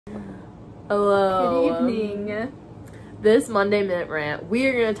Hello. Good evening. This Monday Minute Rant, we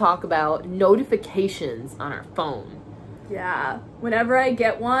are going to talk about notifications on our phone. Yeah. Whenever I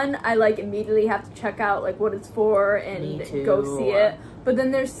get one, I immediately have to check out what it's for and go see it. But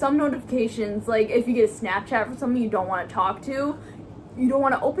then there's some notifications, if you get a Snapchat from someone you don't want to talk to, you don't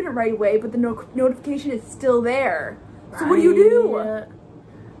want to open it right away, but the notification is still there. Right. So what do you do?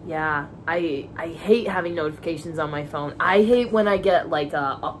 Yeah, I hate having notifications on my phone. I hate when I get a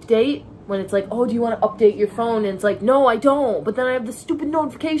update, when it's oh, do you want to update your phone? And it's no, I don't. But then I have the stupid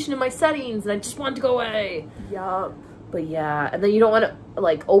notification in my settings and I just want it to go away. Yup. But yeah, and then you don't want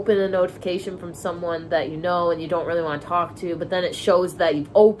to open a notification from someone that you know and you don't really want to talk to, but then it shows that you've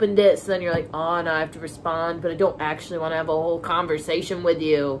opened it, so then you're oh, now I have to respond, but I don't actually want to have a whole conversation with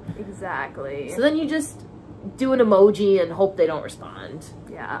you. Exactly. So then you just do an emoji and hope they don't respond.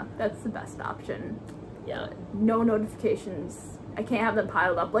 Yeah, that's the best option. Yeah. No notifications. I can't have them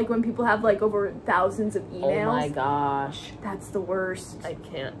piled up. When people have over thousands of emails. Oh my gosh. That's the worst. I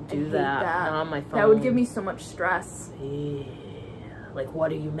can't do that. Not on my phone. That would give me so much stress. Yeah.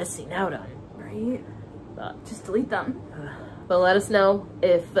 What are you missing out on? Right? But just delete them. But let us know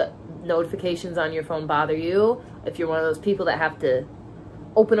if notifications on your phone bother you, if you're one of those people that have to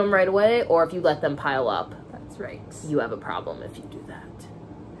open them right away, or if you let them pile up. That's right. You have a problem if you do that.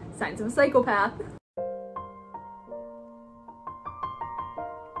 Signs of a psychopath.